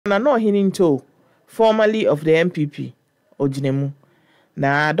Nano Hininto, formerly of the NPP, Ojinemu.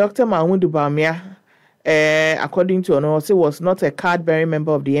 Now, Dr. Bawumia, according to Onosi, was not a card-bearing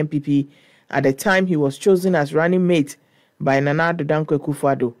member of the NPP at the time he was chosen as running mate by Nana Dankwa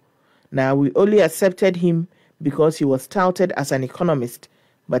Akufo-Addo. Now, we only accepted him because he was touted as an economist.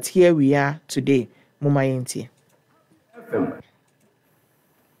 But here we are today. Mumayenti.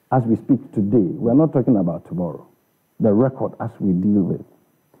 As we speak today, we're not talking about tomorrow. The record as we deal with.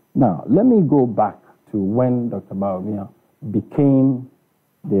 Now, let me go back to when Dr. Bawumia became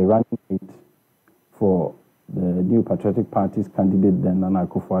the running mate for the New Patriotic Party's candidate, then Nana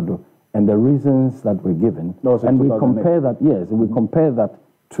Akufo-Addo, and the reasons that were given. And we compare that, yes, we compare that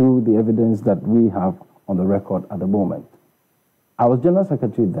to the evidence that we have on the record at the moment. I was General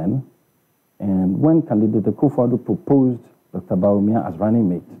Secretary then, and when candidate Akufo-Addo proposed Dr. Bawumia as running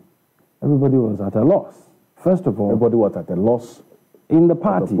mate, everybody was at a loss. First of all, everybody was at a loss in the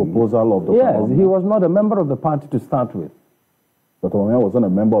party. The proposal of Dr. Bawumia. Yes, he was not a member of the party to start with. Dr. Bawumia wasn't a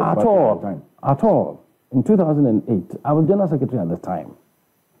member of the party at the time. At all. In 2008, I was General Secretary at the time.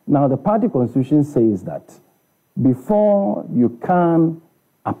 Now, the party constitution says that before you can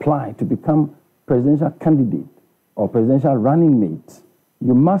apply to become presidential candidate or presidential running mate,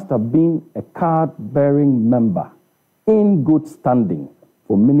 you must have been a card-bearing member in good standing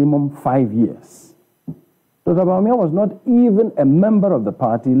for minimum 5 years. Dr. Bawumia was not even a member of the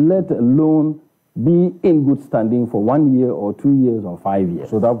party, let alone be in good standing for 1 year or 2 years or 5 years.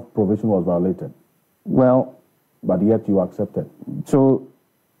 So that provision was violated? Well, but yet you accepted. So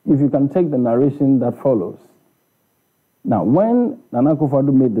if you can take the narration that follows. Now, when Nana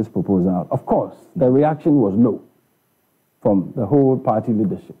Akufo-Addo made this proposal, of course, the reaction was no from the whole party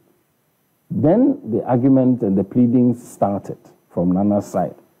leadership. Then the argument and the pleadings started from Nana's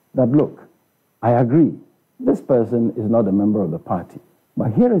side that, look, I agree, this person is not a member of the party.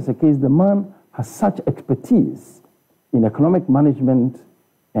 But here is a case, the man has such expertise in economic management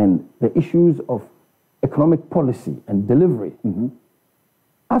and the issues of economic policy and delivery.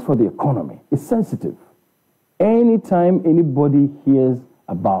 As for the economy, it's sensitive. Anytime anybody hears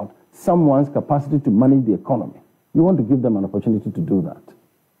about someone's capacity to manage the economy, you want to give them an opportunity to do that.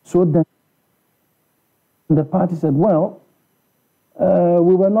 So then the party said, well,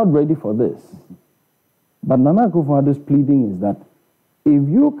 we were not ready for this. But Nana Akufo-Addo's pleading is that if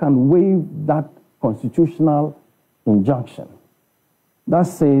you can waive that constitutional injunction that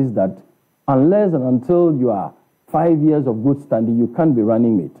says that unless and until you are 5 years of good standing, you can't be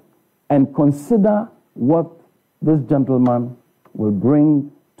running mate, and consider what this gentleman will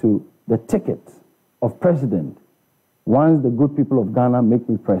bring to the ticket of president once the good people of Ghana make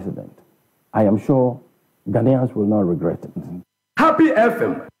me president, I am sure Ghanaians will not regret it. Happy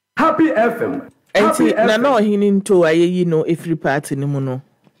FM. Happy FM. Enti na no hininto ayeyi no every party ni mu no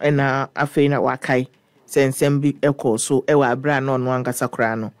na afei na wakai sensem bi ekọ so e wa abra no no ankasa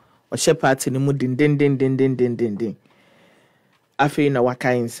kra no o hye party ni mu din afei na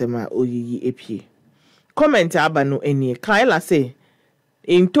wakai nsema oyiyi epie comment aba no eni Kaila say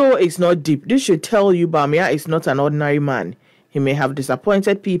Into is not deep. This should tell you Bawumia is not an ordinary man. He may have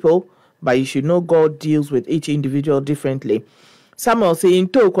disappointed people, but you should know God deals with each individual differently. Samuel say,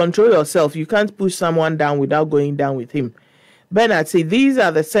 Into, control yourself. You can't push someone down without going down with him. Bernard say, these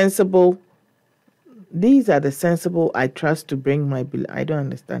are the sensible I trust to bring my bill. I don't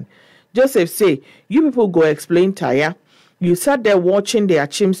understand. Joseph say, you people go explain Taya. You sat there watching their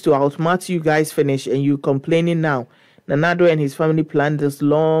chimps to outsmart you guys finish and you complaining now. Nanado and his family planned this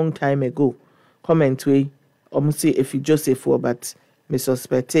long time ago. Comment way. Say if you Joseph or but me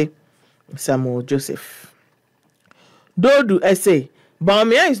suspect Samuel Joseph. Dodu essay.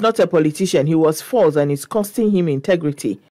 Bawumia is not a politician. He was false and it's costing him integrity.